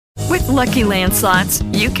Lucky Land Slots,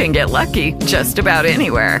 you can get lucky just about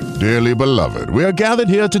anywhere. Dearly beloved, we are gathered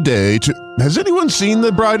here today to... Has anyone seen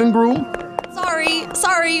the bride and groom?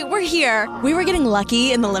 Sorry, we're here. We were getting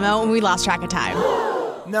lucky in the limo and we lost track of time.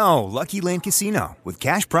 No, Lucky Land Casino, with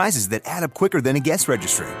cash prizes that add up quicker than a guest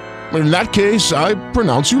registry. In that case, I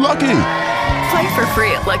pronounce you lucky. Play for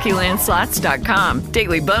free at LuckyLandSlots.com.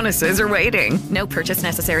 Daily bonuses are waiting. No purchase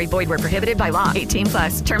necessary. Void where prohibited by law.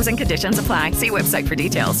 18+. Terms and conditions apply. See website for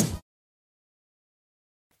details.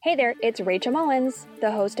 Hey there, it's Rachel Mullins, the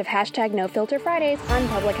host of #NoFilterFridays on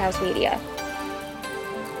Public House Media.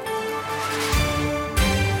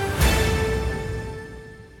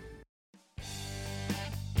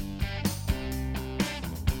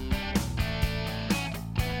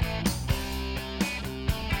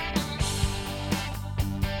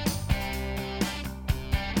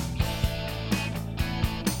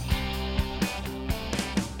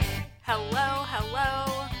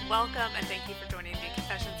 Welcome and thank you for joining the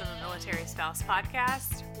Confessions of a Military Spouse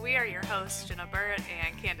podcast. We are your hosts, Jenna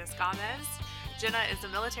and Candace Gomez. Jenna is a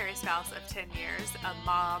military spouse of 10 years, a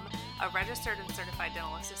mom, a registered and certified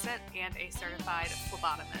dental assistant, and a certified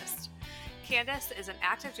phlebotomist. Candace is an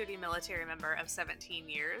active duty military member of 17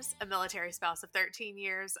 years, a military spouse of 13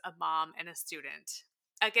 years, a mom, and a student.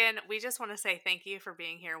 Again, we just want to say thank you for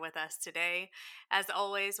being here with us today. As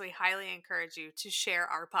always, we highly encourage you to share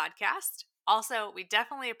our podcast. Also, we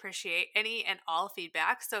definitely appreciate any and all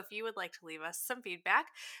feedback, so if you would like to leave us some feedback,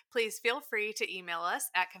 please feel free to email us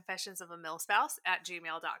at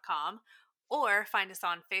confessionsofamilspouse@gmail.com or find us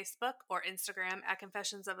on Facebook or Instagram at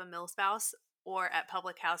confessionsofamilspouse or at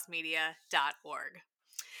publichousemedia.org.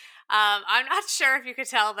 I'm not sure if you could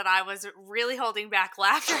tell that I was really holding back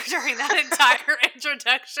laughter during that entire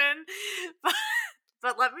introduction,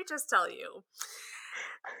 but let me just tell you.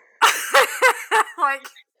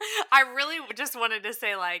 I really just wanted to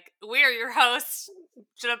say, we are your hosts,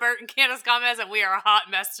 Jenna and Candace Gomez, and we are a hot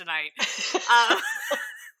mess tonight.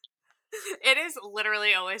 It is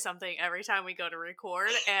literally always something every time we go to record,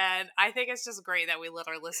 and I think it's just great that we let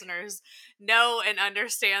our listeners know and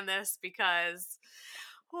understand this because,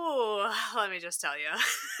 let me just tell you,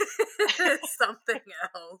 it's something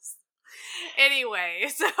else. Anyway,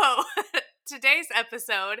 so today's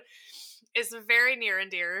episode is very near and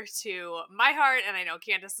dear to my heart, and I know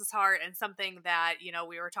Candace's heart, and something that,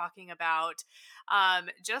 we were talking about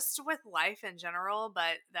just with life in general,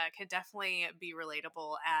 but that can definitely be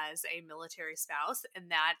relatable as a military spouse, and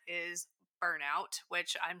that is burnout,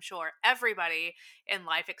 which I'm sure everybody in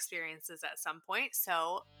life experiences at some point.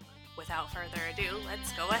 So without further ado,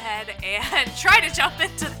 let's go ahead and try to jump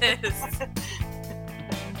into this.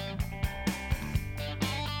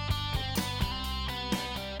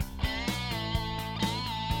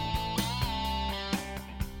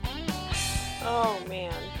 Oh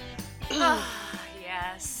man.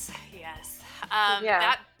 Yes.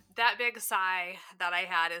 Yeah. That big sigh that I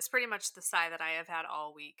had is pretty much the sigh that I have had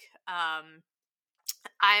all week. I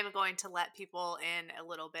am going to let people in a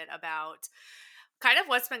little bit about kind of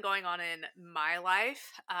what's been going on in my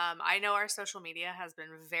life. I know our social media has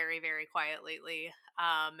been very, very quiet lately.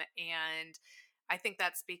 And I think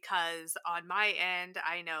that's because on my end,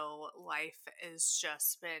 I know life has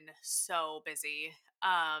just been so busy.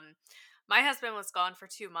 My husband was gone for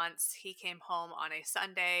 2 months. He came home on a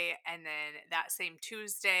Sunday, and then that same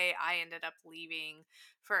Tuesday, I ended up leaving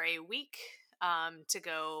for a week to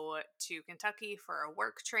go to Kentucky for a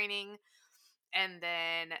work training. And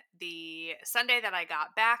then the Sunday that I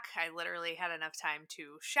got back, I literally had enough time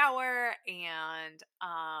to shower, and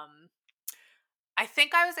I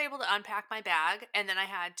think I was able to unpack my bag, and then I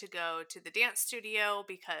had to go to the dance studio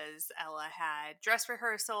because Ella had dress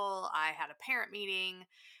rehearsal. I had a parent meeting.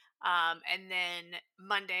 And then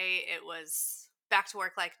Monday it was back to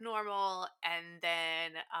work like normal. And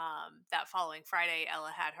then, that following Friday,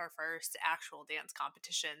 Ella had her first actual dance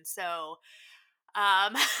competition. So,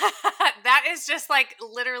 that is just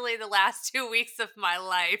literally the last 2 weeks of my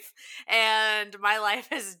life. And my life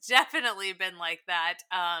has definitely been like that,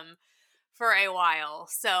 for a while.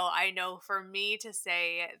 So I know for me to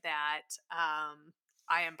say that,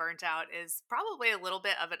 I am burnt out is probably a little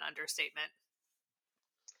bit of an understatement.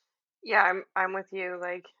 Yeah, I'm with you.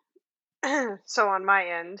 So on my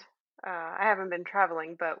end, I haven't been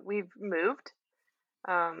traveling, but we've moved.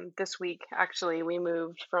 This week, actually, we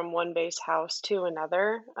moved from one base house to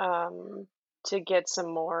another to get some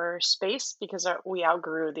more space because we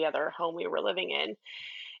outgrew the other home we were living in.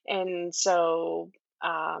 And so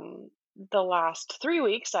the last 3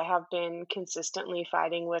 weeks, I have been consistently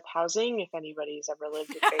fighting with housing. If anybody's ever lived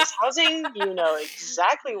in base housing, you know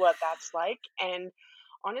exactly what that's like. And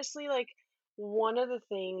honestly, one of the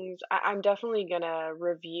things I'm definitely gonna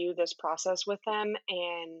review this process with them,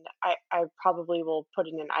 and I probably will put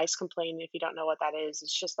in an ICE complaint. If you don't know what that is,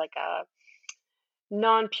 it's just like a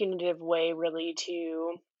non-punitive way, really,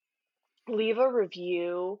 to leave a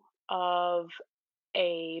review of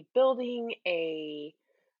a building, a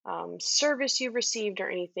service you received, or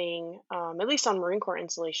anything. At least on Marine Corps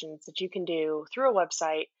installations that you can do through a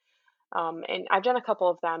website. And I've done a couple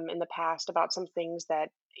of them in the past about some things that,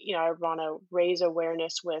 I want to raise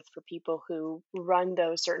awareness with for people who run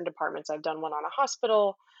those certain departments. I've done one on a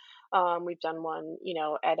hospital. We've done one,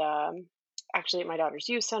 at actually at my daughter's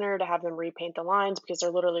youth center, to have them repaint the lines, because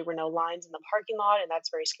there literally were no lines in the parking lot, and that's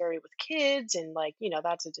very scary with kids, and like,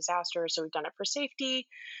 that's a disaster. So we've done it for safety.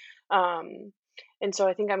 Um, and so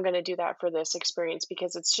I think I'm going to do that for this experience,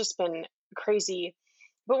 because it's just been crazy.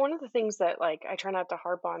 But one of the things that, like, I try not to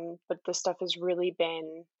harp on, but this stuff has really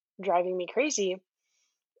been driving me crazy,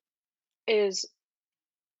 is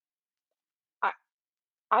I,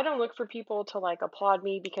 I don't look for people to like applaud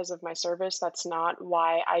me because of my service. That's not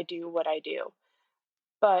why I do what I do.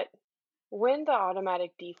 But when the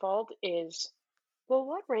automatic default is, well,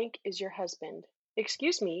 what rank is your husband?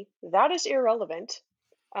 Excuse me, that is irrelevant.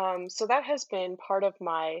 So that has been part of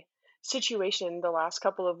my situation the last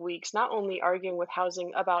couple of weeks, not only arguing with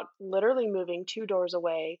housing about literally moving 2 doors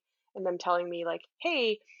away and them telling me, like,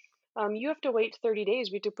 hey, you have to wait 30 days.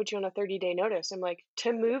 We have to put you on a 30-day notice. I'm like,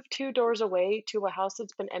 to move 2 doors away to a house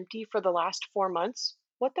that's been empty for the last 4 months?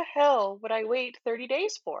 What the hell would I wait 30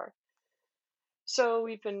 days for? So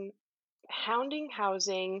we've been hounding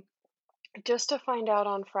housing, just to find out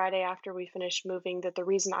on Friday after we finished moving that the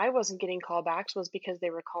reason I wasn't getting callbacks was because they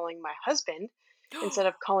were calling my husband instead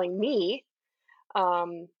of calling me.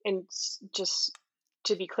 Just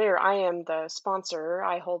to be clear, I am the sponsor.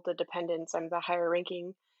 I hold the dependents. I'm the higher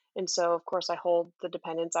ranking, and so of course I hold the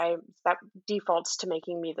dependents. I That defaults to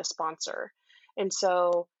making me the sponsor, and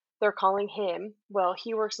so they're calling him. Well,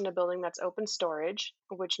 he works in a building that's open storage,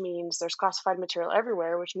 which means there's classified material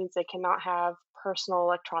everywhere, which means they cannot have personal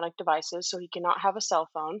electronic devices, so he cannot have a cell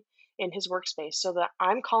phone in his workspace. So that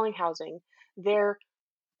I'm calling housing, they're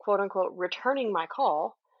quote unquote returning my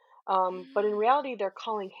call. But in reality, they're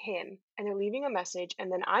calling him and they're leaving a message.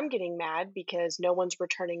 And then I'm getting mad because no one's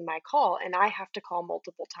returning my call and I have to call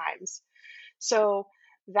multiple times. So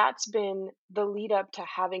that's been the lead up to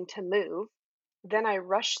having to move. Then I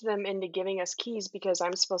rushed them into giving us keys because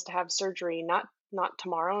I'm supposed to have surgery, not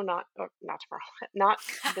tomorrow, not tomorrow, not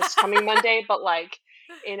this coming Monday, but like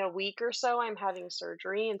in a week or so I'm having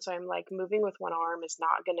surgery, and so I'm like, moving with one arm is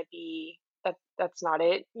not going to be that's not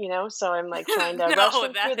it. So I'm like trying to rush No,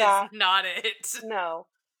 them through that is that. not it. No.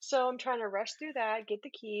 So I'm trying to rush through that, get the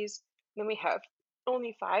keys. Then we have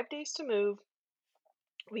only 5 days to move.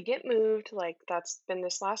 We get moved. Like, that's been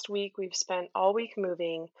this last week. We've spent all week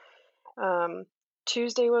moving. Um,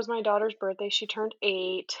 Tuesday was my daughter's birthday. She turned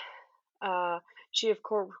 8. Uh, of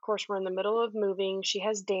course, we're in the middle of moving. She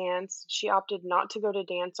has dance. She opted not to go to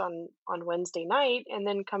dance on Wednesday night, and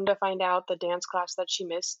then come to find out the dance class that she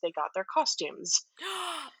missed, they got their costumes.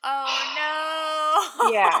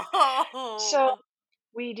 Yeah. So Oh no.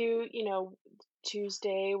 we do,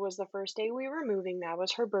 Tuesday was the first day we were moving. That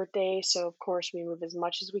was her birthday. So, of course, we move as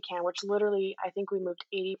much as we can, which literally, I think we moved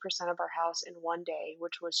 80% of our house in one day,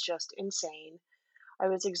 which was just insane. I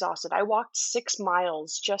was exhausted. I walked 6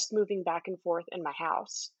 miles just moving back and forth in my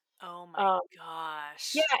house. Oh my Um, yeah,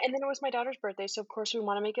 gosh. and then it was my daughter's birthday, so of course we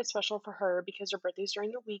want to make it special for her because her birthday's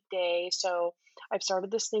during the weekday. So I've started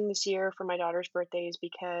this thing this year for my daughter's birthdays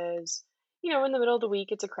because, in the middle of the week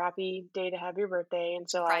it's a crappy day to have your birthday, and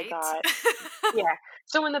so I Right? got yeah.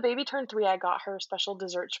 So when the baby turned 3, I got her special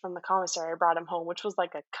desserts from the commissary. I brought him home, which was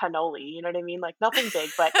like a cannoli, you know what I mean? Like nothing big,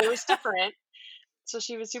 but it was different. So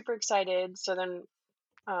she was super excited. So then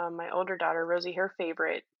my older daughter, Rosie, her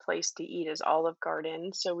favorite place to eat is Olive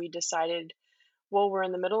Garden. So we decided, well, we're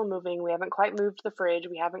in the middle of moving. We haven't quite moved the fridge.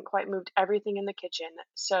 We haven't quite moved everything in the kitchen.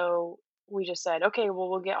 So we just said, okay, well,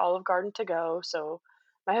 we'll get Olive Garden to go. So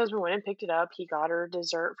my husband went and picked it up. He got her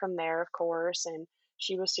dessert from there, of course, and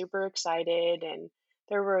she was super excited. And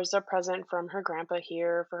there was a present from her grandpa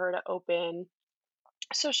here for her to open.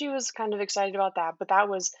 So she was kind of excited about that. But that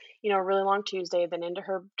was, a really long Tuesday, then into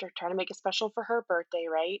her to try to make it special for her birthday,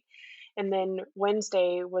 right? And then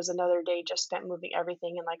Wednesday was another day just spent moving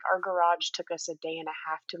everything. And like our garage took us a day and a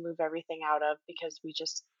half to move everything out of because we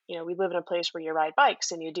just, we live in a place where you ride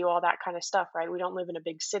bikes and you do all that kind of stuff, right? We don't live in a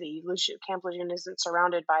big city. Camp Lejeune isn't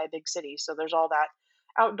surrounded by a big city. So there's all that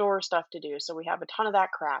outdoor stuff to do. So we have a ton of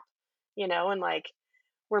that crap, and like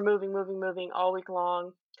we're moving all week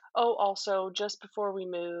long. Oh, also, just before we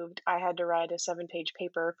moved, I had to write a 7-page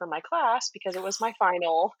paper for my class because it was my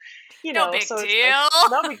final, No big so it's like, deal.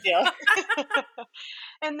 no big deal.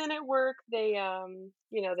 And then at work, they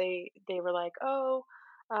were like, "Oh,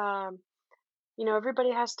 um,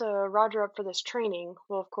 everybody has to roger up for this training."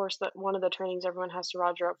 Well, of course, that one of the trainings everyone has to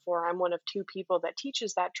roger up for. I'm one of 2 people that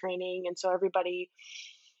teaches that training, and so everybody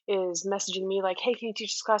is messaging me like, "Hey, can you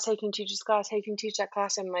teach this class? Hey, can you teach this class? Hey, can you teach that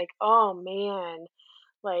class?" I'm like, "Oh man,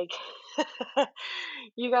 like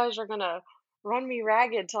you guys are gonna run me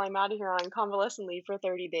ragged till I'm out of here on convalescent leave for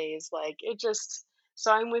 30 days." Like it just,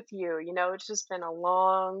 so I'm with you. It's just been a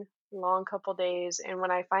long, long couple days. And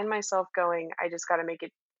when I find myself going, I just gotta make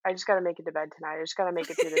it to bed tonight. I just gotta make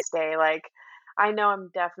it through this day. Like I know I'm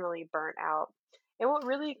definitely burnt out. And what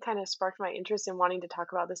really kind of sparked my interest in wanting to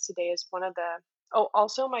talk about this today is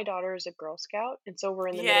also my daughter is a Girl Scout. And so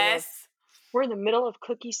Yes. we're in the middle of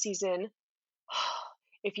cookie season.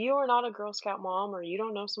 If you are not a Girl Scout mom, or you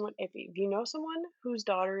don't know someone, if you know someone whose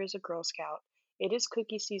daughter is a Girl Scout, it is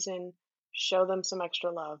cookie season. Show them some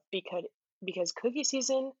extra love, because cookie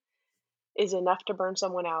season is enough to burn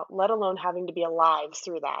someone out, let alone having to be alive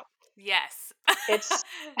through that. Yes. It's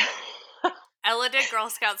Ella did Girl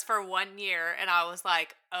Scouts for 1 year, and I was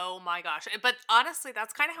like, oh my gosh. But honestly,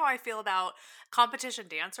 that's kind of how I feel about competition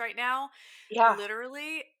dance right now. yeah,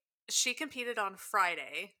 Literally, she competed on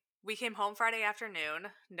Friday. We came home Friday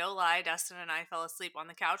afternoon. No lie, Dustin and I fell asleep on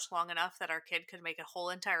the couch long enough that our kid could make a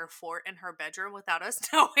whole entire fort in her bedroom without us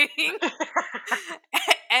knowing.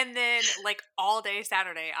 And then, like, all day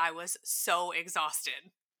Saturday, I was so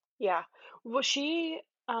exhausted. yeah. Well,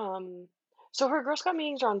 um, so her Girl Scout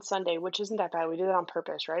meetings are on Sunday, which isn't that bad. We do that on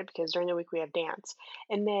purpose, right? Because during the week we have dance.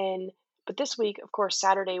 And then, but this week, of course,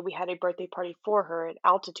 Saturday, we had a birthday party for her at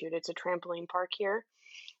Altitude. It's a trampoline park here.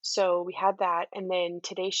 So we had that. And then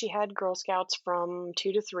today she had Girl Scouts from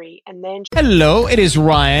 2 to 3. And then, Hello, it is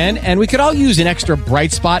Ryan, and we could all use an extra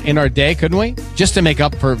bright spot in our day, couldn't we? Just to make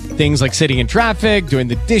up for things like sitting in traffic, doing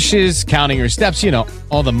the dishes, counting your steps,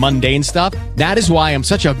 all the mundane stuff. That is why I'm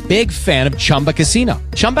such a big fan of Chumba Casino.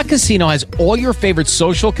 Chumba Casino has all your favorite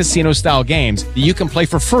social casino style games that you can play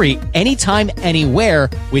for free anytime, anywhere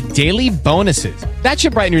with daily bonuses. That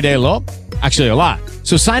should brighten your day a little. Actually, a lot.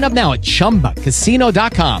 So sign up now at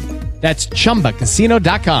ChumbaCasino.com. That's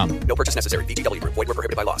ChumbaCasino.com. No purchase necessary. VGW Group. Void where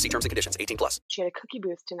prohibited by law. See terms and conditions. 18+. she had a cookie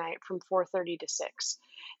booth tonight from 4:30 to 6.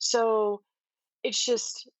 So it's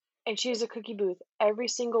just, and she has a cookie booth every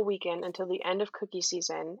single weekend until the end of cookie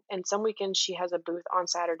season. And some weekends she has a booth on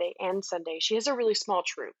Saturday and Sunday. She has a really small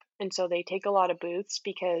troupe. And so they take a lot of booths,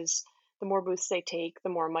 because the more booths they take, the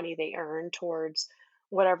more money they earn towards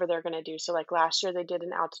whatever they're going to do. So like last year they did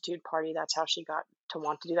an altitude party. That's how she got to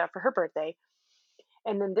want to do that for her birthday.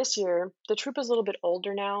 And then this year, the troop is a little bit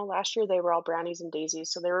older now. Last year, they were all brownies and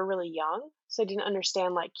daisies, so they were really young. So they didn't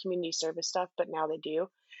understand like community service stuff, but now they do.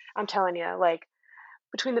 I'm telling you, like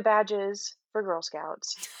between the badges for Girl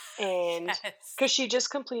Scouts, and Yes. because she just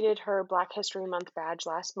completed her Black History Month badge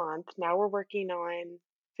last month, now we're working on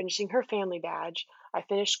finishing her family badge. I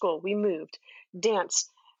finished school. We moved, dance,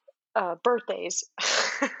 birthdays,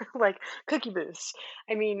 like cookie booths.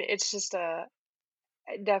 I mean, it's just a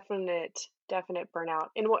definite burnout.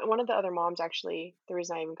 And one of the other moms, actually, the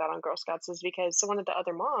reason I even got on Girl Scouts is because, so one of the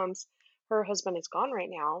other moms, her husband is gone right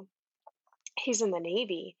now. He's in the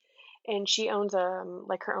Navy, and she owns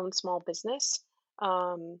like her own small business.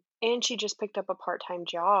 And she just picked up a part-time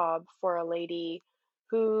job for a lady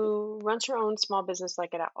who runs her own small business,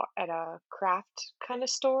 like at a craft kind of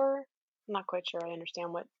store. I'm not quite sure I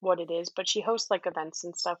understand what it is, but she hosts like events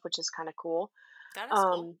and stuff, which is kind of cool. That is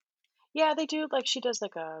cool. Yeah, they do, like, she does,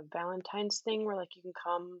 like, a Valentine's thing where, like, you can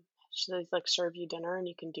come, she does, like, serve you dinner, and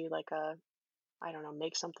you can do, like, I don't know,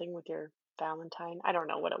 make something with your Valentine. I don't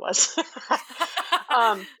know what it was.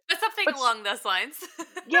 Um, But something but along those lines.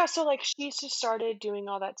 yeah, so, like, she's just started doing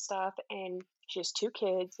all that stuff, and she has 2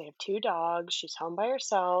 kids, they have 2 dogs, she's home by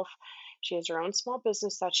herself, she has her own small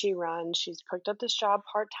business that she runs, she's picked up this job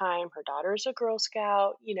part-time, her daughter's a Girl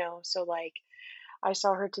Scout, so, like, I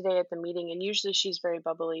saw her today at the meeting, and usually she's very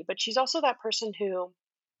bubbly, but she's also that person who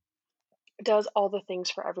does all the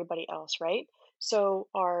things for everybody else, right? So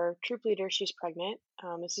our troop leader, she's pregnant.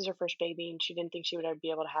 This is her first baby, and she didn't think she would ever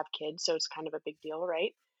be able to have kids, so it's kind of a big deal,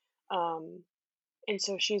 right? Um, and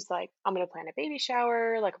so she's like, I'm gonna plan a baby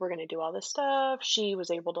shower, like we're gonna do all this stuff. She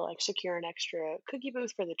was able to like secure an extra cookie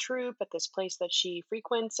booth for the troop at this place that she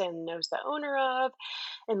frequents and knows the owner of,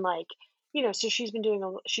 and like, so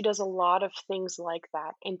she does a lot of things like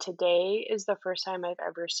that. And today is the first time I've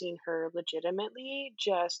ever seen her legitimately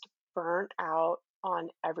just burnt out on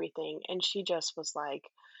everything. And she just was like,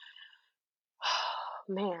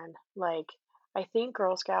 man, like, I think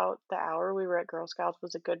the hour we were at Girl Scouts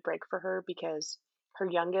was a good break for her because her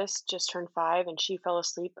youngest just turned 5 and she fell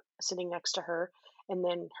asleep sitting next to her. And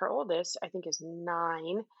then her oldest, I think, is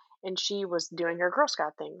 9 and she was doing her Girl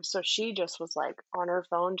Scout thing. So she just was like on her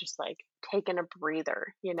phone, just like taking a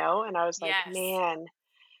breather, you know? And I was like, Yes. man,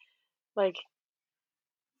 like,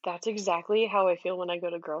 that's exactly how I feel when I go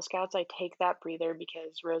to Girl Scouts. I take that breather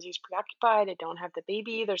because Rosie's preoccupied. I don't have the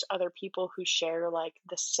baby. There's other people who share like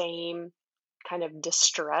the same kind of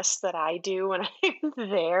distress that I do when I'm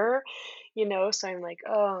there, you know? So I'm like,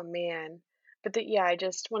 oh man. But yeah, I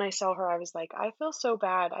just, when I saw her, I was like, I feel so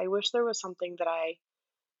bad. I wish there was something that I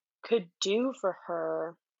could do for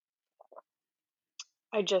her.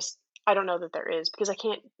 I don't know that there is because I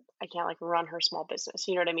can't like run her small business.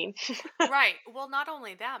 You know what I mean? Right. Well, not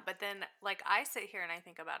only that, but then like I sit here and I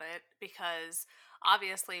think about it because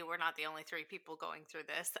obviously we're not the only three people going through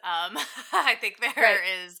this. I think there Right.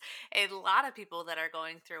 is a lot of people that are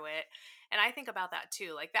going through it. And I think about that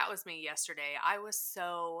too. Like that was me yesterday. I was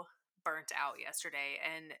so burnt out yesterday.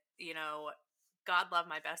 And, God love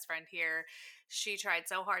my best friend here. She tried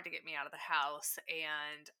so hard to get me out of the house.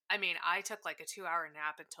 And I mean, I took like a 2-hour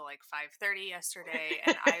nap until like 5:30 yesterday.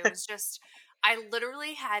 And I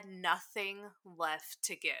literally had nothing left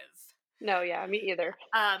to give. No, yeah, me either.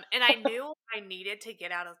 And I knew I needed to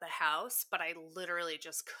get out of the house, but I literally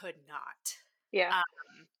just could not. Yeah.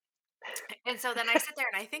 Um, and so then I sit there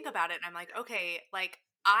and I think about it and I'm like, okay, like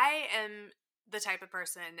I am the type of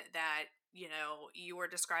person that, you were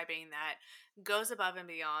describing that goes above and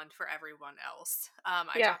beyond for everyone else. I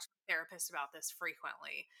Yeah. talk to my therapist about this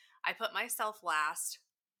frequently. I put myself last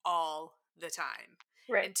all the time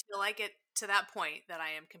Right. until I get to that point that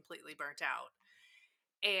I am completely burnt out.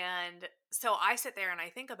 And so I sit there and I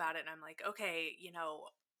think about it and I'm like, okay,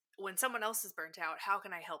 when someone else is burnt out, how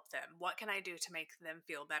can I help them? What can I do to make them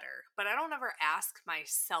feel better? But I don't ever ask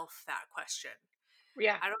myself that question.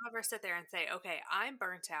 Yeah. I don't ever sit there and say, okay, I'm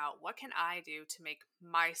burnt out. What can I do to make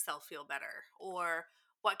myself feel better? Or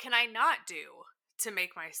what can I not do to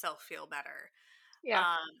make myself feel better?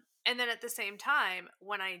 Yeah. And then at the same time,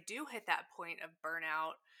 when I do hit that point of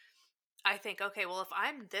burnout, I think, okay, well, if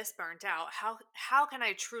I'm this burnt out, how can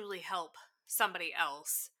I truly help somebody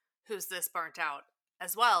else who's this burnt out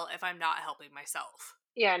as well if I'm not helping myself?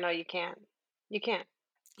 Yeah, no, you can't. You can't.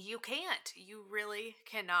 You can't. You really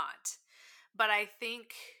cannot. But I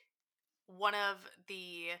think one of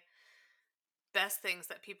the best things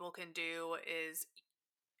that people can do is,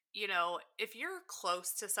 if you're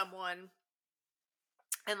close to someone,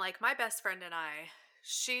 and like my best friend and I,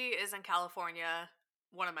 she is in California.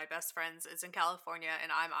 One of my best friends is in California,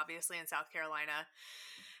 and I'm obviously in South Carolina.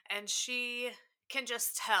 And she can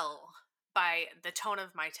just tell by the tone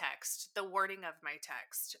of my text, the wording of my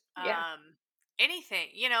text, Yeah. anything,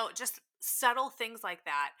 just subtle things like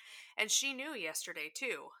that. And she knew yesterday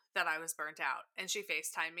too that I was burnt out. And she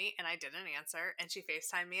FaceTimed me and I didn't answer. And she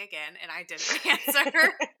FaceTimed me again and I didn't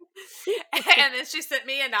answer. And then she sent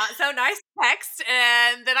me a not so nice text.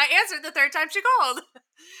 And then I answered the third time she called.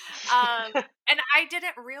 And I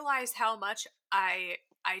didn't realize how much I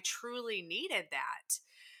truly needed that.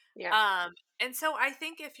 Yeah. And so I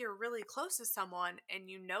think if you're really close to someone and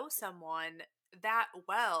you know someone that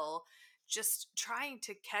well, just trying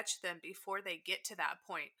to catch them before they get to that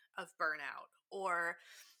point of burnout. Or,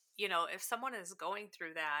 if someone is going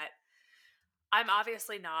through that, I'm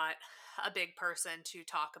obviously not a big person to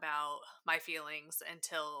talk about my feelings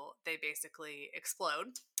until they basically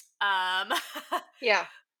explode. Um, Yeah.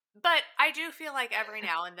 but I do feel like every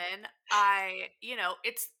now and then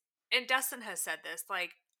it's, and Dustin has said this,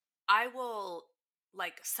 like, I will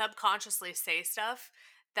like subconsciously say stuff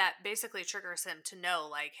that basically triggers him to know,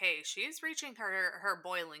 like, hey, she's reaching her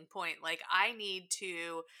boiling point. Like, I need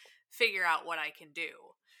to figure out what I can do.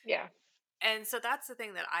 Yeah. And so that's the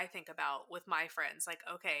thing that I think about with my friends. Like,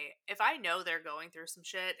 okay, if I know they're going through some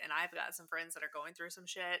shit and I've got some friends that are going through some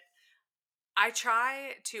shit, I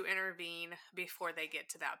try to intervene before they get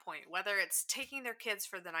to that point, whether it's taking their kids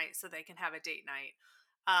for the night so they can have a date night,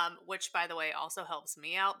 which, by the way, also helps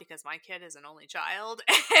me out because my kid is an only child.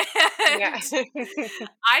 Yeah. And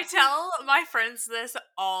I tell my friends this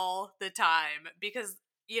all the time because,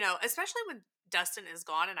 especially when Dustin is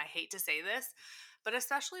gone, and I hate to say this, but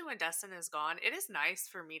especially when Dustin is gone, it is nice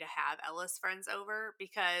for me to have Ella's friends over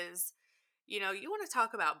because, you want to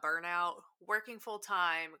talk about burnout, working full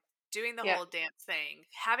time, doing the Yeah. whole dance thing,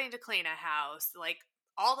 having to clean a house, like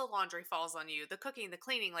all the laundry falls on you, the cooking, the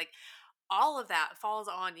cleaning, like all of that falls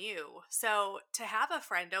on you. So to have a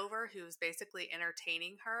friend over who's basically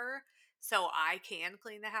entertaining her so I can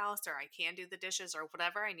clean the house or I can do the dishes or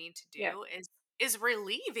whatever I need to Yeah. do is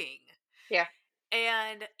relieving. Yeah.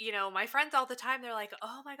 And, my friends all the time, they're like,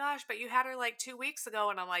 oh my gosh, but you had her like 2 weeks ago.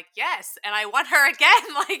 And I'm like, yes. And I want her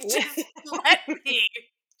again. Like, just let me.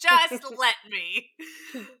 Just let me.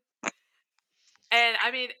 And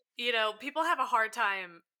I mean, people have a hard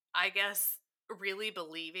time, I guess, really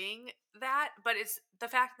believing that. But it's the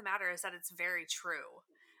fact of the matter is that it's very true.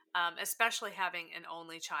 Especially having an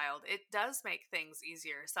only child. It does make things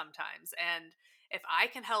easier sometimes. And if I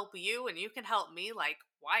can help you and you can help me, like,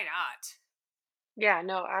 why not? Yeah,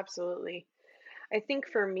 no, absolutely. I think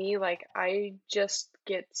for me, like, I just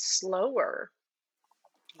get slower.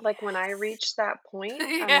 Like, when I reach that point,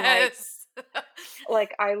 I'm Yes.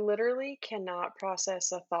 like, I literally cannot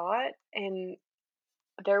process a thought. And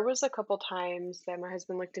there was a couple times that my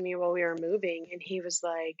husband looked at me while we were moving and he was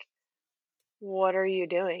like, "What are you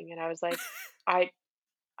doing?" And I was like, I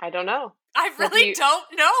don't know. I Like really don't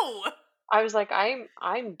know. I was like,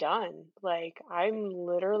 I'm done. Like, I'm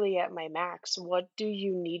literally at my max. What do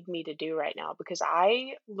you need me to do right now? Because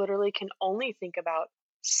I literally can only think about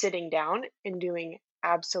sitting down and doing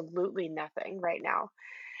absolutely nothing right now.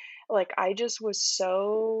 Like, I just was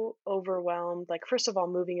so overwhelmed. Like, first of all,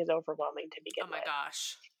 moving is overwhelming to begin Oh my with.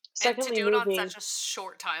 gosh. And to Secondly, do it on moving, such a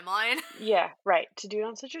short timeline. yeah, right. To do it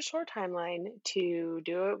on such a short timeline, to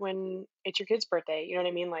do it when it's your kid's birthday, you know what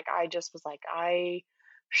I mean? Like, I just was like,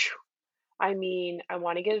 phew, I mean, I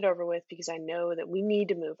want to get it over with because I know that we need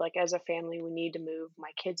to move. Like, as a family, we need to move. My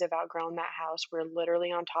kids have outgrown that house. We're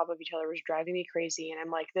literally on top of each other. It was driving me crazy. And I'm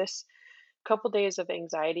like, this couple days of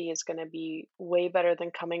anxiety is going to be way better than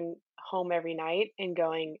coming home every night and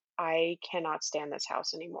going, I cannot stand this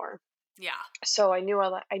house anymore. Yeah. So I knew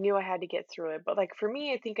I had to get through it. But like for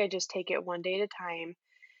me, I think I just take it one day at a time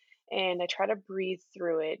and I try to breathe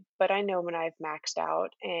through it. But I know when I've maxed out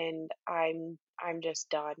and I'm just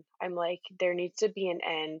done. I'm like, there needs to be an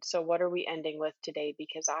end. So what are we ending with today?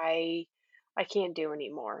 Because I can't do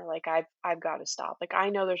anymore. Like I've got to stop. Like I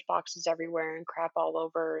know there's boxes everywhere and crap all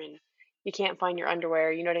over and you can't find your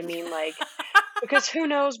underwear, you know what I mean? Like because who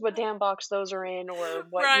knows what damn box those are in or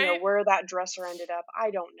what, Right. where that dresser ended up.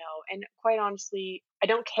 I don't know. And quite honestly, I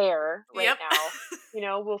don't care right Yep.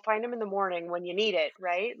 now. We'll find them in the morning when you need it,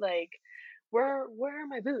 right? Like, where are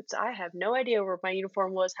my boots? I have no idea where my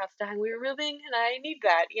uniform was half the time we were moving, and I need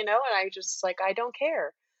that, and I just like I don't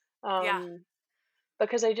care. Yeah.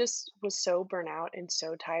 Because I just was so burnt out and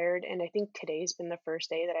so tired. And I think today's been the first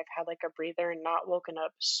day that I've had like a breather and not woken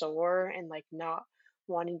up sore and like not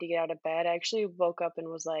wanting to get out of bed. I actually woke up and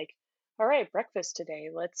was like, all right, breakfast today.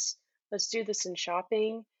 Let's do this in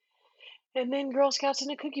shopping. And then Girl Scouts in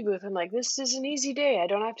a cookie booth. I'm like, this is an easy day. I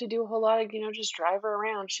don't have to do a whole lot of, just drive her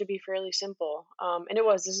around. Should be fairly simple. And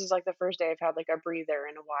this is like the first day I've had like a breather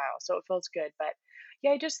in a while. So it feels good. But yeah,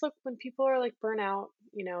 I just look when people are like burnt out,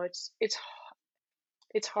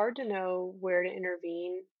 it's hard to know where to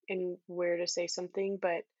intervene and where to say something,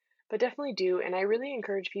 but definitely do. And I really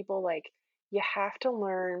encourage people like you have to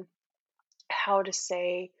learn how to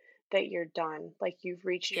say that you're done, like you've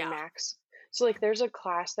reached your Yeah. max. So like there's a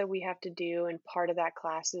class that we have to do, and part of that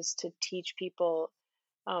class is to teach people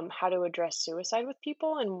how to address suicide with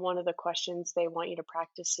people. And one of the questions they want you to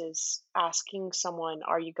practice is asking someone,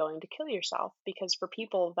 "Are you going to kill yourself?" Because for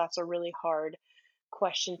people, that's a really hard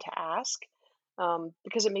question to ask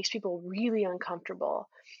because it makes people really uncomfortable.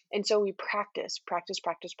 And so we practice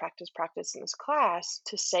in this class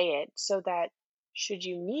to say it so that should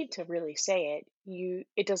you need to really say it,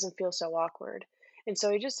 it doesn't feel so awkward. And so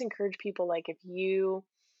I just encourage people like if you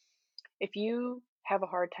have a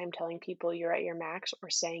hard time telling people you're at your max or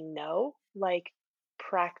saying no, like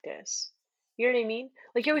practice. You know what I mean?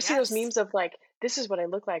 Like you always see those Yes. memes of like, this is what I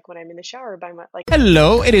look like when I'm in the shower by my like.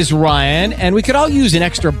 Hello, it is Ryan, and we could all use an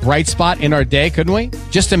extra bright spot in our day, couldn't we?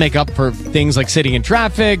 Just to make up for things like sitting in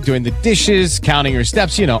traffic, doing the dishes, counting your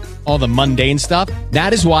steps, all the mundane stuff.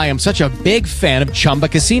 That is why I'm such a big fan of Chumba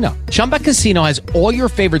Casino. Chumba Casino has all your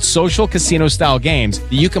favorite social casino style games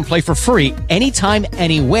that you can play for free anytime,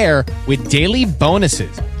 anywhere with daily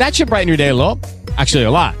bonuses. That should brighten your day a little. Actually,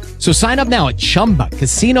 a lot. So sign up now at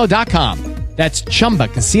ChumbaCasino.com. That's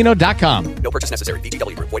ChumbaCasino.com. No purchase necessary.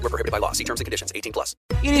 VGW Group. Void where prohibited by law. See terms and conditions. 18 plus.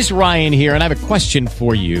 It is Ryan here, and I have a question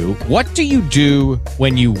for you. What do you do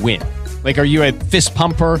when you win? Like, are you a fist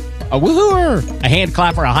pumper, a woohooer, a hand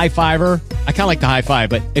clapper, a high fiver? I kind of like the high five,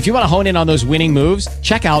 but if you want to hone in on those winning moves,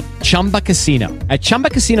 check out Chumba Casino. At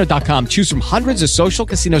ChumbaCasino.com, choose from hundreds of social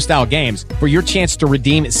casino style games for your chance to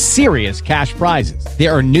redeem serious cash prizes.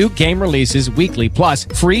 There are new game releases weekly, plus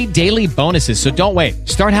free daily bonuses. So don't wait.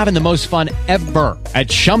 Start having the most fun ever at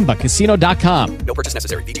ChumbaCasino.com. No purchase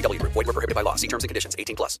necessary. VGW Group. Void where prohibited by law. See terms and conditions.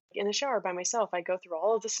 18 plus. In the shower by myself, I go through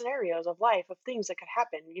all of the scenarios of life of things that could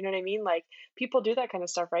happen. You know what I mean? Like, people do that kind of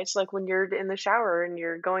stuff, right? So like when you're in the shower and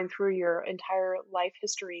you're going through your entire life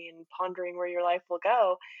history and pondering where your life will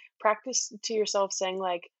go, practice to yourself saying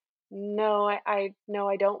like, no, no,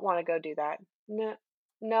 I don't want to go do that. No,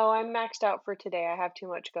 no, I'm maxed out for today. I have too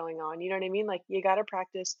much going on. You know what I mean? Like, you got to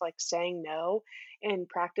practice like saying no, and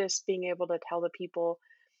practice being able to tell the people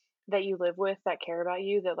that you live with that care about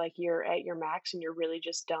you that like you're at your max and you're really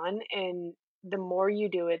just done. And the more you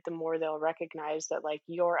do it, the more they'll recognize that like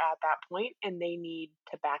you're at that point and they need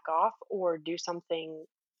to back off or do something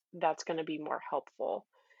that's going to be more helpful.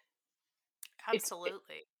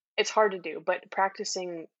 Absolutely. It's hard to do, but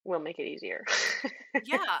practicing will make it easier.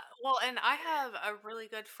 Yeah, well, and I have a really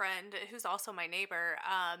good friend who's also my neighbor,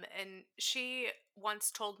 and she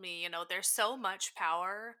once told me, there's so much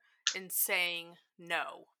power in saying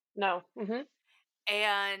no. No. Hmm.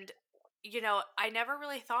 And, I never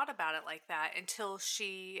really thought about it like that until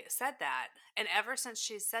she said that. And ever since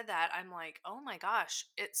she said that, I'm like, oh my gosh,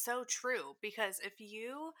 it's so true. Because if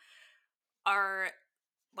you are,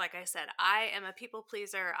 like I said, I am a people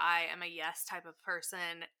pleaser, I am a yes type of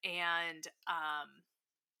person. And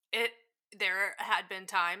it, there had been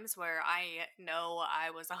times where I know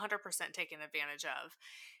I was 100% taken advantage of.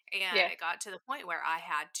 And Yeah. it got to the point where I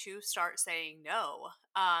had to start saying no,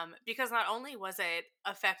 because not only was it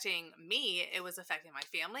affecting me, it was affecting my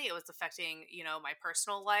family. It was affecting, my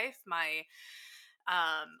personal life, my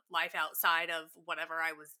life outside of whatever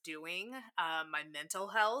I was doing, my mental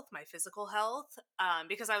health, my physical health,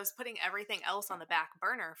 because I was putting everything else on the back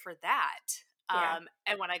burner for that. Yeah.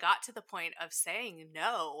 And when I got to the point of saying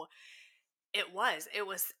no, it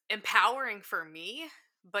was empowering for me,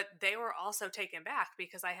 but they were also taken back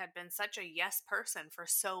because I had been such a yes person for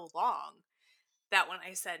so long that when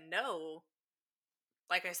I said no,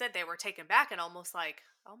 like I said, they were taken back and almost like,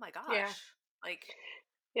 oh my Yeah. gosh, like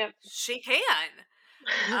Yep. she can,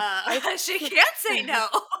 I she can say no.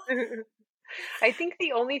 I think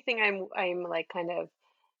the only thing I'm like kind of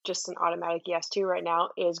just an automatic yes to right now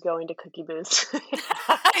is going to cookie booths.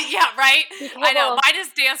 Yeah, right. I know. Well, Mine is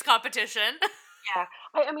dance competition. yeah.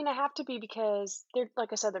 I mean, I have to be because they're, like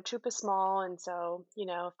I said, their troop is small. And so,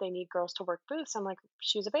 if they need girls to work booths, I'm like,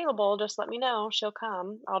 she's available. Just let me know. She'll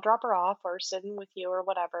come. I'll drop her off or sit in with you or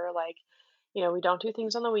whatever. Like, we don't do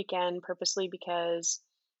things on the weekend purposely because,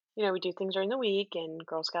 we do things during the week and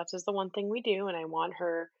Girl Scouts is the one thing we do. And I want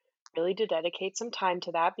her really to dedicate some time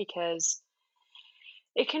to that because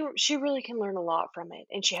she really can learn a lot from it,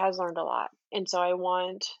 and she has learned a lot. And so I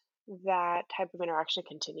want that type of interaction to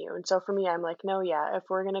continue. And so for me, I'm like, no, yeah, if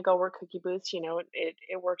we're gonna go work cookie booths,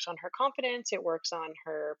 it works on her confidence, it works on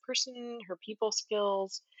her people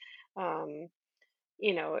skills, um,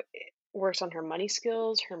 it works on her money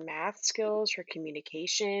skills, her math skills, her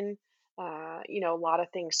communication, a lot of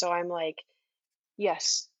things. So I'm like,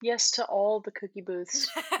 yes, yes to all the cookie booths,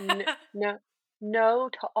 no, no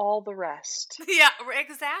to all the rest. Yeah,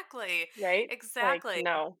 exactly. Right? Like, Exactly.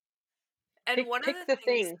 no. And Pick one of pick the the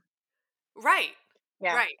things, thing. right,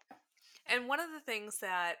 Yeah. right. And one of the things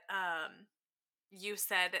that you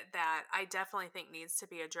said that I definitely think needs to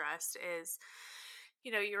be addressed is,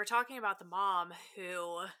 you were talking about the mom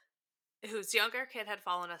whose younger kid had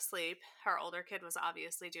fallen asleep. Her older kid was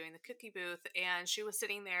obviously doing the cookie booth, and she was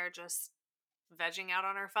sitting there just vegging out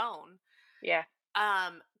on her phone. Yeah.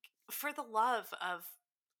 Um, for the love of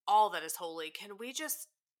all that is holy, can we just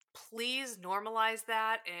please normalize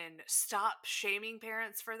that and stop shaming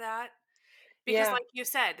parents for that? Because, Yeah. like you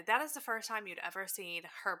said, that is the first time you'd ever seen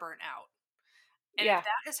her burn out. And if Yeah.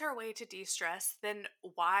 that is her way to de stress, then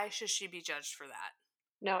why should she be judged for that?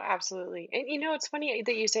 No, absolutely. And it's funny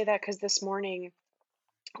that you say that because this morning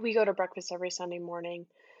we go to breakfast every Sunday morning,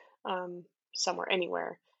 um, somewhere,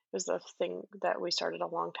 anywhere. It was the thing that we started a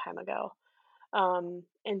long time ago.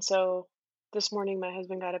 And so this morning my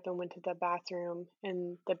husband got up and went to the bathroom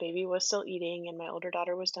and the baby was still eating and my older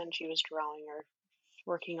daughter was done. She was drawing or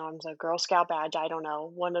working on the Girl Scout badge. I don't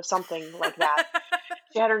know, one of something like that.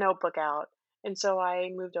 She had her notebook out. And so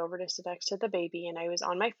I moved over to sit next to the baby and I was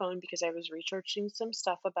on my phone because I was researching some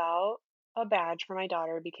stuff about a badge for my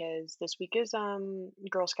daughter because this week is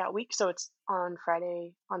Girl Scout week. So it's on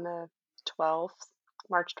Friday on the 12th.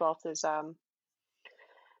 March 12th is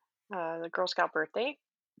the Girl Scout birthday.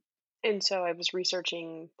 And so I was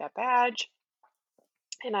researching that badge,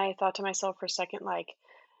 and I thought to myself for a second, like,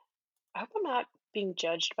 I hope I'm not being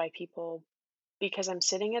judged by people because I'm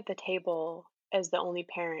sitting at the table as the only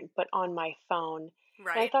parent, but on my phone.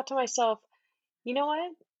 And I Right? thought to myself, you know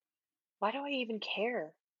what? Why do I even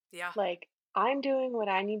care? Yeah. Like, I'm doing what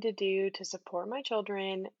I need to do to support my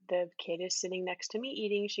children. The kid is sitting next to me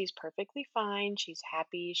eating. She's perfectly fine. She's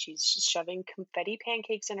happy. She's shoving confetti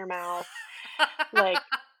pancakes in her mouth. Like,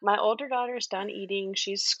 my older daughter's done eating.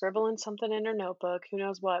 She's scribbling something in her notebook. Who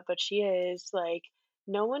knows what, but she is. Like,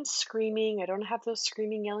 no one's screaming. I don't have those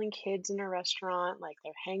screaming, yelling kids in a restaurant. Like,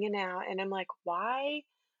 they're hanging out. And I'm like, why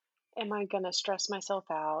am I going to stress myself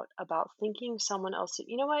out about thinking someone else?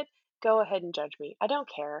 You know what? Go ahead and judge me. I don't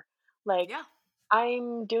care. Like, Yeah.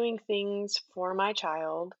 I'm doing things for my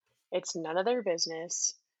child. It's none of their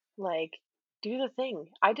business. Like, do the thing.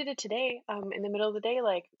 I did it today. In the middle of the day,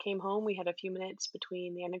 like, came home. We had a few minutes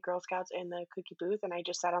between the end of Girl Scouts and the cookie booth, and I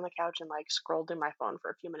just sat on the couch and like scrolled in my phone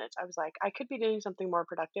for a few minutes. I was like, I could be doing something more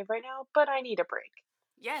productive right now, but I need a break.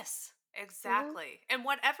 Yes, Hmm. exactly. And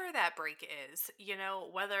whatever that break is,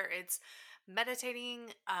 whether it's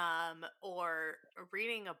meditating, or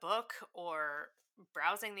reading a book, or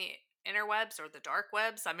browsing the interwebs or the dark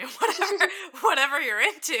webs, I mean, whatever you're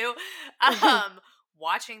into, um,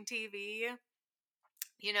 watching TV,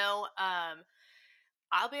 you know, um,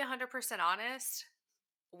 I'll be 100% honest.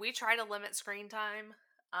 We try to limit screen time,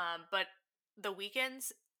 but the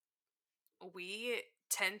weekends we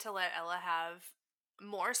tend to let Ella have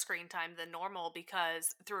more screen time than normal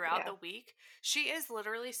because throughout Yeah, the week, she is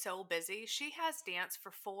literally so busy. She has dance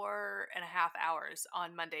for 4.5 hours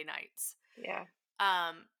on Monday nights, yeah,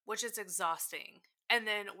 which is exhausting. And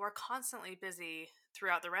then we're constantly busy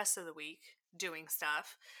throughout the rest of the week doing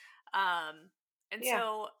stuff. Um, and yeah.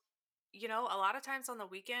 so, a lot of times on the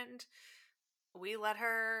weekend, we let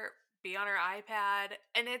her be on her iPad.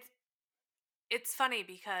 And it's funny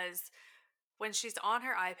because when she's on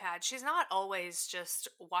her iPad, she's not always just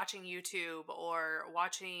watching YouTube or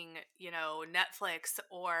watching, Netflix,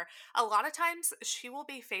 or a lot of times she will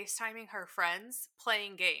be FaceTiming her friends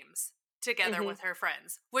playing games together Hmm. with her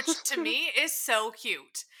friends, which to me is so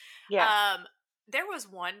cute. Yeah. Um, there was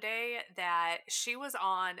one day that she was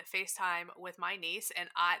on FaceTime with my niece, and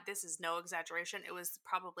this is no exaggeration, it was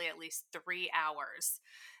probably at least 3 hours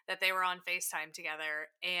that they were on FaceTime together,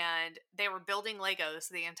 and they were building Legos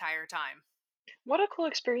the entire time. What a cool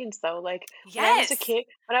experience though. Like Yes.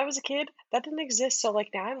 when I was a kid, that didn't exist. So like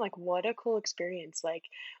now I'm like, what a cool experience. Like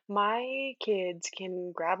my kids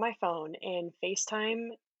can grab my phone and FaceTime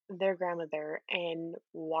their grandmother and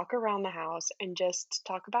walk around the house and just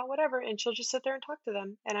talk about whatever and she'll just sit there and talk to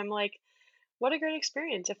them. And I'm like, what a great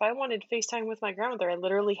experience. If I wanted FaceTime with my grandmother, I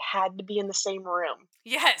literally had to be in the same room,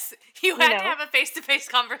 Yes. You you had to know? have a face to face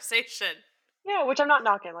conversation. Yeah, which I'm not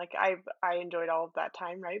knocking. Like I enjoyed all of that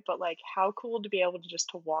time, right? But like how cool to be able to just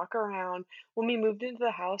to walk around. When we moved into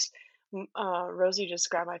the house, Rosie just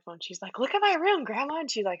grabbed my phone. She's like, "Look at my room, Grandma!"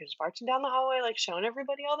 And she like is marching down the hallway, like showing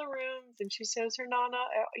everybody all the rooms. And she shows her Nana,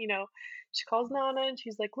 she calls Nana, and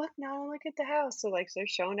she's like, "Look, Nana, look at the house." So like they're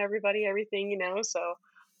showing everybody everything. So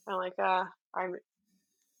I'm like, I'm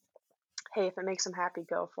hey, if it makes them happy,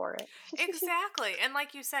 go for it. Exactly. And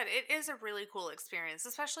like you said, it is a really cool experience,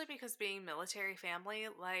 especially because being military family,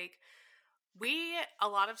 like we a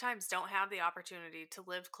lot of times don't have the opportunity to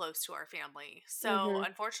live close to our family. So Mhm.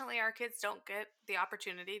 unfortunately our kids don't get the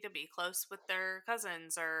opportunity to be close with their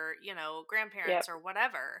cousins or, grandparents Yep. or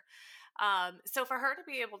whatever. So for her to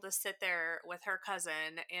be able to sit there with her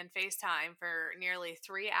cousin and FaceTime for nearly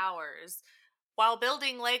 3 hours while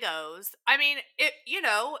building Legos, I mean,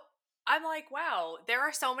 I'm like, wow, there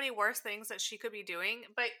are so many worse things that she could be doing.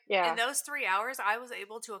 But in Yeah. those 3 hours, I was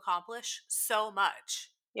able to accomplish so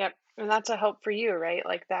much. Yep. And that's a help for you, right?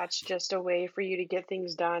 Like that's just a way for you to get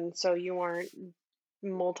things done so you aren't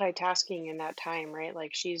multitasking in that time, right?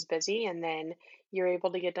 Like she's busy and then you're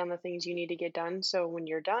able to get done the things you need to get done. So when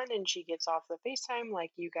you're done and she gets off the FaceTime,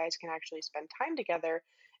 like you guys can actually spend time together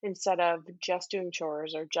instead of just doing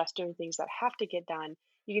chores or just doing things that have to get done.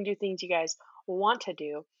 You can do things you guys want to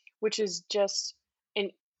do, which is just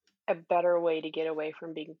an a better way to get away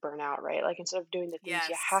from being burnout, right? Like instead of doing the things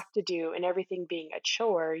you Yes. have to do and everything being a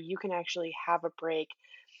chore, you can actually have a break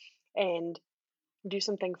and do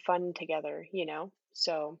something fun together.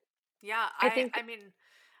 So Yeah, I I think, I mean,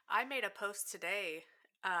 I made a post today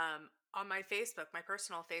on my Facebook, my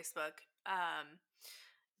personal Facebook.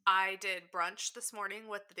 I did brunch this morning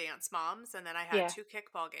with the dance moms, and then I had yeah, two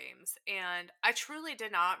kickball games. And I truly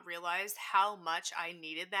did not realize how much I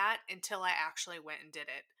needed that until I actually went and did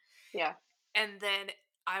it. yeah, And then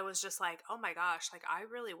I was just like, oh my gosh, like I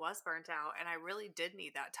really was burnt out and I really did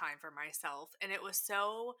need that time for myself. And it was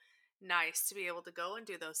so nice to be able to go and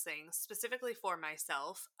do those things specifically for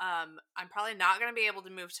myself. I'm probably not going to be able to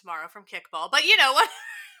move tomorrow from kickball, but you know what?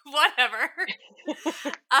 Whatever.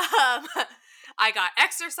 I got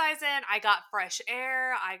exercise in, I got fresh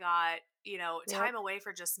air, I got, time away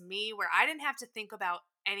for just me where I didn't have to think about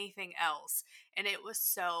anything else. And it was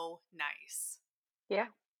so nice. Yeah.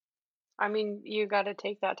 I mean, you got to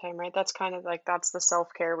take that time, right? That's kind of like that's the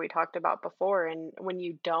self-care we talked about before. And when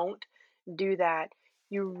you don't do that,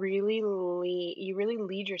 you really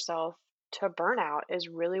lead yourself to burnout is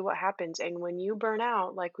really what happens. And when you burn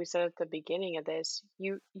out, like we said at the beginning of this,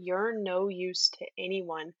 you're no use to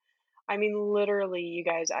anyone. I mean, literally, you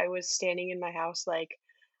guys, I was standing in my house like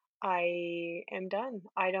I am done.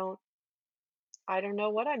 I don't know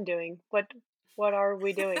what I'm doing. What are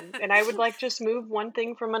we doing? And I would like just move one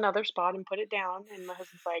thing from another spot and put it down. And my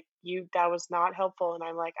husband's like, that was not helpful. And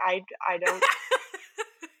I'm like, I don't,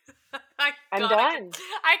 I'm done.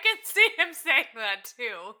 I can see him saying that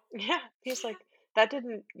too. Yeah. He's like,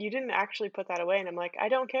 you didn't actually put that away. And I'm like, I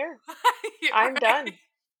don't care. You're I'm right. done.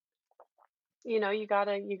 You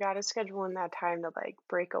gotta schedule in that time to like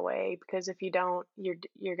break away because if you don't,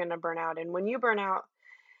 you're gonna burn out. And when you burn out,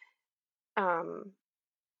 um,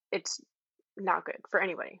 it's not good for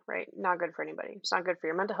anybody, right? Not good for anybody. It's not good for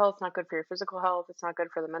your mental health, not good for your physical health. It's not good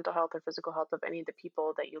for the mental health or physical health of any of the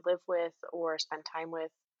people that you live with or spend time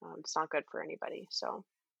with. It's not good for anybody. So,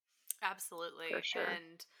 Absolutely. for sure.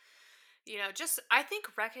 And, just I think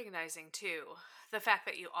recognizing too the fact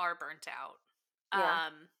that you are burnt out. Yeah.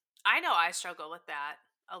 I know I struggle with that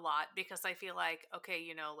a lot because I feel like, okay,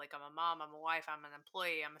 like I'm a mom, I'm a wife, I'm an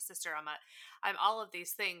employee, I'm a sister, I'm all of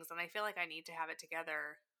these things. And I feel like I need to have it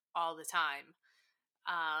together all the time.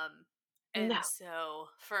 And No. so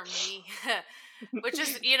for me, which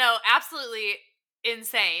is, absolutely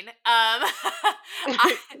insane.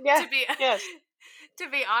 Yeah. To be, Yes. to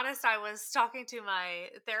be honest, I was talking to my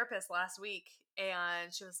therapist last week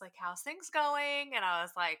and she was like, how's things going? And I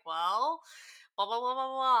was like, well, blah, blah, blah, blah,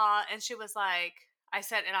 blah. And she was like, I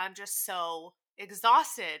said, and I'm just so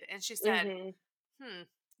exhausted. And she said, Mhm.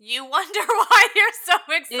 You wonder why you're so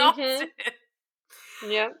Mhm. exhausted.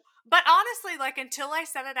 Yep. But honestly, like until I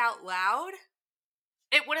said it out loud,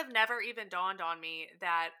 it would have never even dawned on me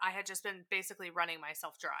that I had just been basically running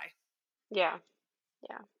myself dry. Yeah.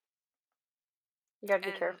 Yeah. You got to be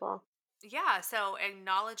And careful. yeah, so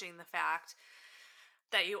acknowledging the fact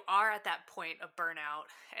that you are at that point of burnout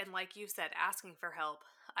and like you said, asking for help,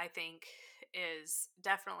 I think is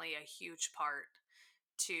definitely a huge part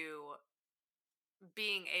to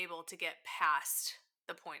being able to get past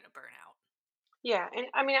the point of burnout. Yeah, and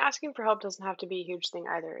I mean, asking for help doesn't have to be a huge thing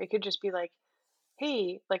either. It could just be like,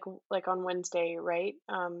 hey, like on Wednesday, right?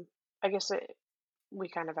 I guess we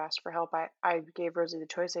kind of asked for help. I gave Rosie the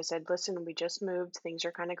choice. I said, listen, we just moved. Things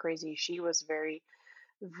are kind of crazy. She was very,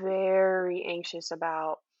 very anxious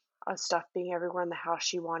about stuff being everywhere in the house.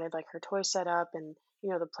 She wanted like her toy set up and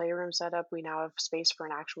the playroom set up. We now have space for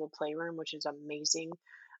an actual playroom, which is amazing.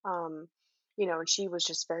 Um, and she was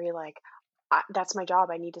just very like, that's my job.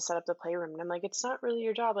 I need to set up the playroom. And I'm like, it's not really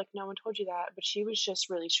your job. Like, no one told you that. But she was just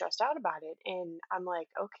really stressed out about it. And I'm like,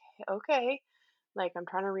 okay. Like, I'm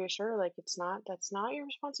trying to reassure her, like, that's not your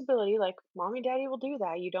responsibility. Like, mommy, daddy will do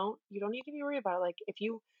that. You don't need to be worried about it. Like,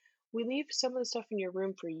 we leave some of the stuff in your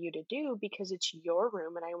room for you to do because it's your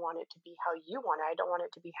room and I want it to be how you want it. I don't want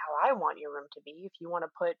it to be how I want your room to be. If you want to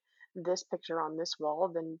put this picture on this wall,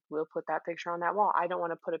 then we'll put that picture on that wall. I don't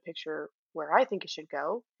want to put a picture where I think it should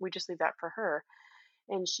go. We just leave that for her.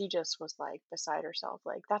 And she just was like beside herself,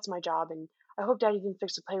 like, that's my job. And I hope daddy didn't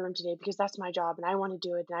fix the playroom today because that's my job and I want to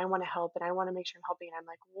do it and I want to help and I want to make sure I'm helping. And I'm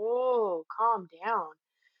like, whoa, calm down.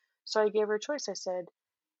 So I gave her a choice. I said,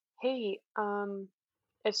 hey,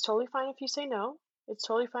 it's totally fine if you say no. It's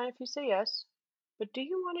totally fine if you say yes. But do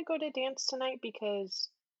you want to go to dance tonight? Because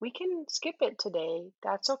we can skip it today.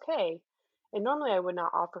 That's okay. And normally I would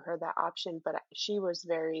not offer her that option, but she was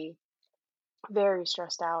very, very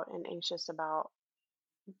stressed out and anxious about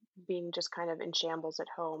being just kind of in shambles at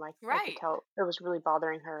home. I could Right. tell it was really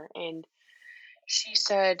bothering her. And she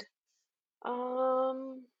said,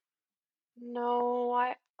 um, no,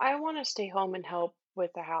 I want to stay home and help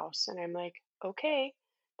with the house. And I'm like, okay,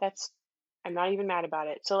 that's, I'm not even mad about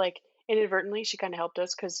it. So like inadvertently, she kind of helped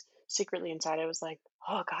us because secretly inside I was like,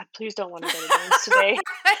 oh God, please don't want to go to dance today.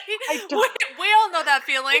 I don't. We all know that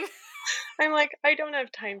feeling. I'm like, I don't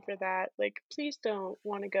have time for that. Like, please don't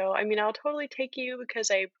want to go. I mean, I'll totally take you because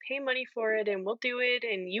I pay money for it and we'll do it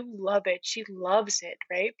and you love it. She loves it,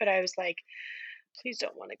 right? But I was like, please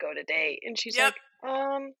don't want to go today. And she's Yep. like,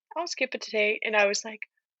 I'll skip it today. And I was like,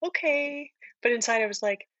 okay. But inside I was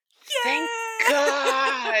like, thank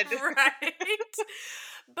Yeah. God. Right.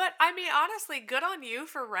 But I mean, honestly, good on you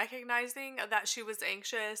for recognizing that she was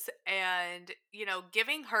anxious and,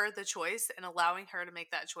 giving her the choice and allowing her to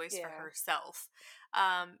make that choice for Yeah. herself.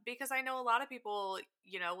 Because I know a lot of people,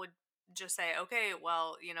 would just say, okay,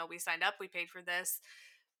 well, we signed up, we paid for this,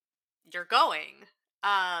 you're going.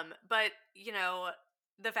 But,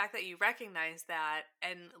 the fact that you recognize that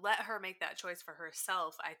and let her make that choice for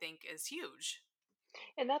herself, I think is huge.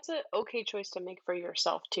 And that's a okay choice to make for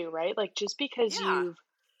yourself too, right? Like just because Yeah. you've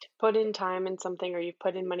put in time in something or you've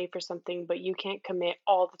put in money for something, but you can't commit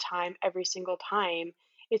all the time every single time,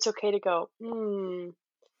 it's okay to go,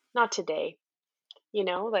 not today.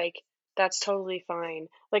 Like that's totally fine.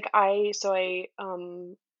 Like I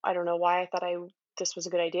don't know why I thought this was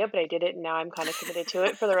a good idea, but I did it and now I'm kind of committed to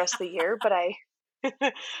it for the rest of the year. But I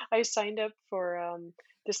I signed up for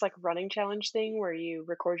this like running challenge thing where you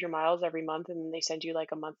record your miles every month and then they send you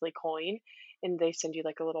like a monthly coin and they send you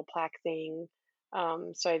like a little plaque thing.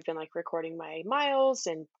 So I've been like recording my miles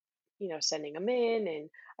and sending them in, and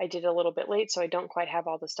I did a little bit late, so I don't quite have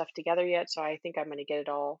all the stuff together yet. So I think I'm going to get it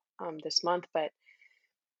all this month. But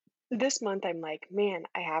this month I'm like, man,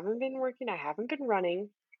 I haven't been working, I haven't been running,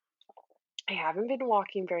 I haven't been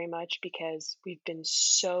walking very much because we've been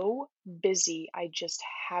so busy. I just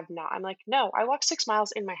have not. I'm like, no, I walked 6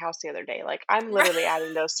 miles in my house the other day. Like, I'm literally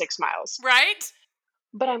adding those 6 miles. Right?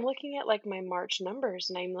 But I'm looking at like my March numbers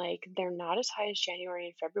and I'm like, they're not as high as January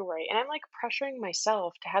and February. And I'm like pressuring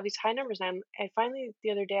myself to have these high numbers. And finally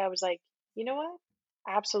the other day I was like, you know what?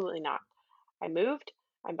 Absolutely not. I moved.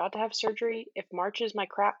 I'm about to have surgery. If March is my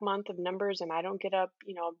crap month of numbers and I don't get up,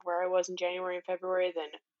 where I was in January and February, then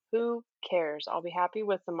who cares? I'll be happy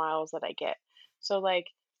with the miles that I get. So, like,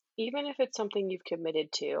 even if it's something you've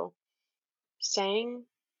committed to, saying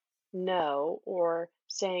no or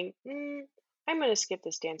saying, I'm going to skip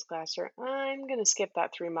this dance class, or I'm going to skip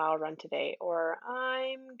that 3 mile run today, or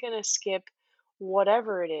I'm going to skip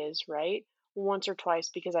whatever it is, right? Once or twice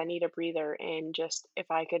because I need a breather. And just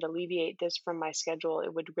if I could alleviate this from my schedule,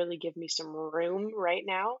 it would really give me some room right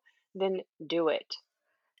now, then do it.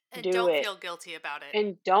 And Do don't it. feel guilty about it.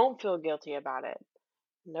 And don't feel guilty about it.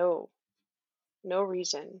 No, no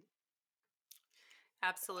reason.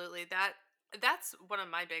 Absolutely. That's one of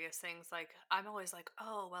my biggest things. Like, I'm always like,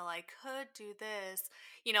 oh, well, I could do this.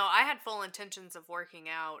 I had full intentions of working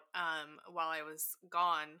out while I was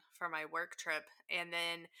gone for my work trip, and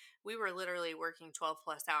then we were literally working 12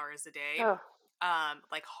 plus hours a day, Oh,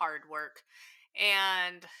 like hard work.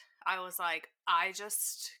 And I was like, I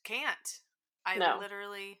just can't. I no.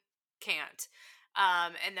 literally can't.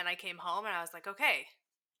 And then I came home and I was like, okay,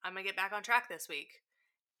 I'm gonna get back on track this week.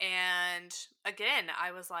 And again,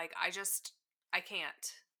 I was like, I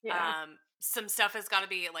can't. Yeah. Some stuff has got to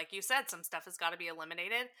be, like you said, some stuff has got to be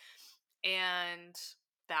eliminated. And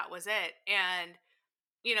that was it. And,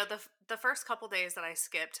 the first couple days that I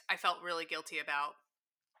skipped, I felt really guilty about,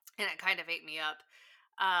 and it kind of ate me up.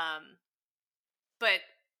 But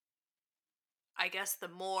I guess the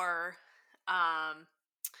more, I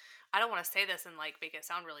don't want to say this and like make it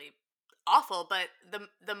sound really awful, but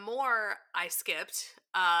the more I skipped,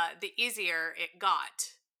 the easier it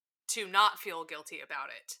got to not feel guilty about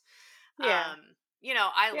it. Yeah.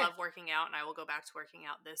 I Yeah. love working out and I will go back to working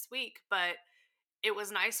out this week, but it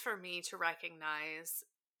was nice for me to recognize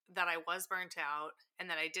that I was burnt out and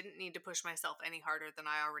that I didn't need to push myself any harder than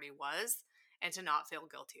I already was, and to not feel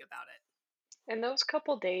guilty about it. And those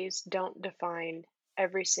couple days don't define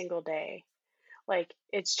every single day. Like,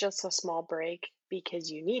 it's just a small break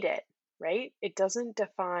because you need it, right? It doesn't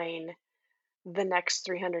define the next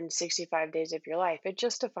 365 days of your life. It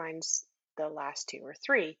just defines the last two or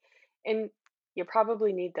three. And you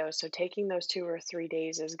probably need those. So, taking those 2 or 3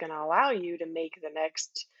 days is going to allow you to make the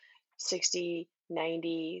next 60,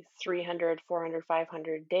 90, 300, 400,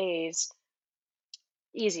 500 days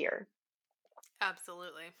easier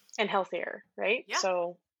Absolutely. and healthier, right? Yeah.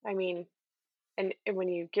 So, I mean, and when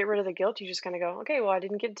you get rid of the guilt, you just kind of go, okay, well, I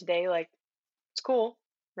didn't get it today. Like, it's cool,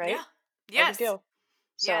 right? Yeah. No big Yes. deal.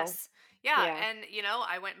 So, Yes. Yeah. yeah, And,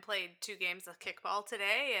 I went and played 2 games of kickball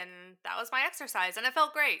today, and that was my exercise, and it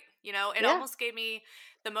felt great. It yeah, almost gave me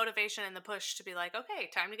the motivation and the push to be like, okay,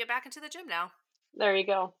 time to get back into the gym now. there you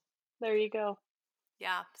go. There you go.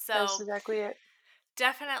 Yeah. That's So exactly it.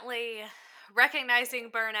 definitely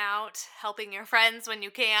recognizing burnout, helping your friends when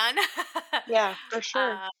you can, Yeah, for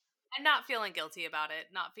sure. uh, and not feeling guilty about it,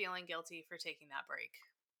 not feeling guilty for taking that break.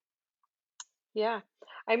 Yeah.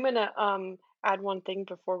 I'm gonna add one thing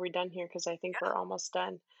before we're done here because I think we're almost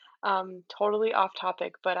done. Totally off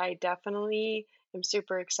topic, but I definitely I'm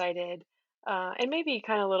super excited. And maybe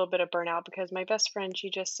kind of a little bit of burnout because my best friend, she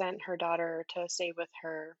just sent her daughter to stay with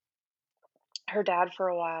her dad for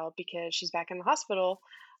a while because she's back in the hospital.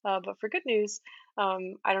 But for good news,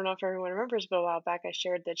 I don't know if everyone remembers, but a while back I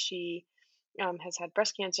shared that she has had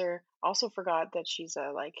breast cancer. Also forgot that she's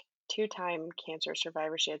a like two-time cancer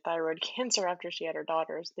survivor. She had thyroid cancer after she had her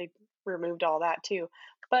daughters. They removed all that too.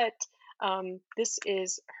 But this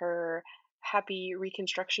is her happy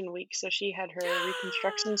reconstruction week. So she had her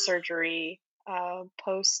reconstruction surgery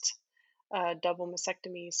post double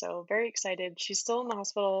mastectomy. So very excited. She's still in the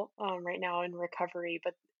hospital right now in recovery,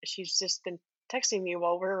 but she's just been texting me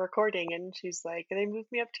while we're recording, and she's like, "They moved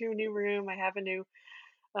me up to a new room. I have a new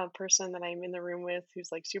person that I'm in the room with who's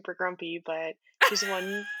like super grumpy, but she's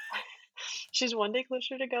one she's one day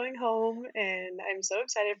closer to going home, and I'm so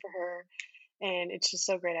excited for her." And it's just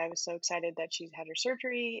so great. I was so excited that she's had her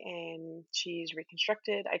surgery and she's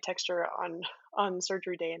reconstructed. I text her on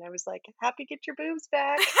surgery day, and I was like, "Happy get your boobs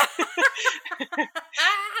back."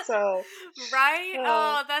 So, Right? uh,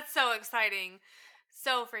 Oh, that's so exciting.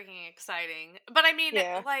 So freaking exciting. But I mean,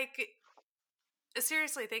 yeah, like,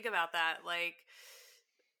 seriously, think about that. Like,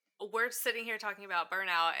 we're sitting here talking about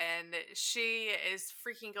burnout, and she is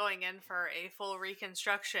freaking going in for a full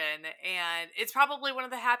reconstruction, and it's probably one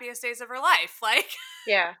of the happiest days of her life. Like,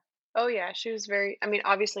 yeah. Oh yeah, she was very, I mean,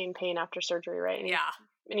 obviously in pain after surgery, right? yeah,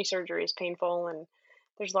 Any surgery is painful, and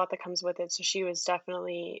there's a lot that comes with it. So she was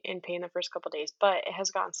definitely in pain the first couple days, but it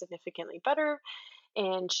has gotten significantly better,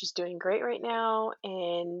 and she's doing great right now.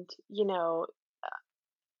 And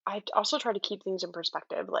I also try to keep things in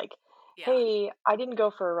perspective. Like, yeah, hey, I didn't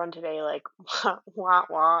go for a run today. Like, wah,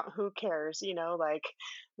 wah, who cares? Like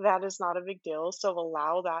that is not a big deal. So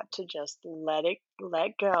allow that to just let it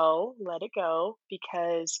go.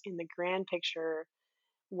 Because in the grand picture,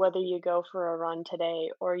 whether you go for a run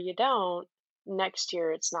today or you don't, next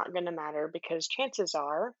year it's not going to matter because chances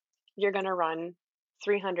are you're going to run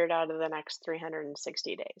 300 out of the next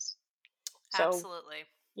 360 days. So, absolutely.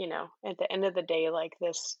 at the end of the day, like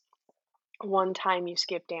this one time you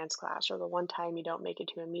skip dance class, or the one time you don't make it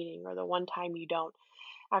to a meeting, or the one time you don't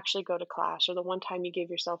actually go to class, or the one time you give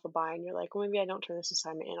yourself a buy and you're like, well, maybe I don't turn this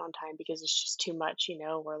assignment in on time because it's just too much,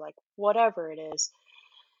 or like whatever it is.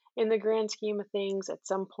 In the grand scheme of things, at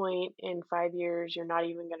some point in 5 years, you're not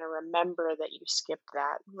even going to remember that you skipped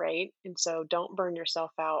that, right? And so don't burn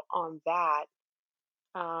yourself out on that.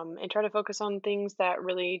 And try to focus on things that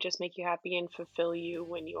really just make you happy and fulfill you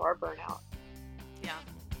when you are burnout. Yeah.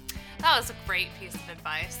 That was a great piece of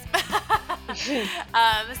advice.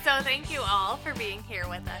 So thank you all for being here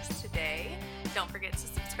with us today. Don't forget to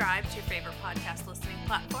subscribe to your favorite podcast listening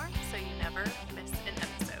platform so you never miss an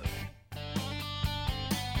episode.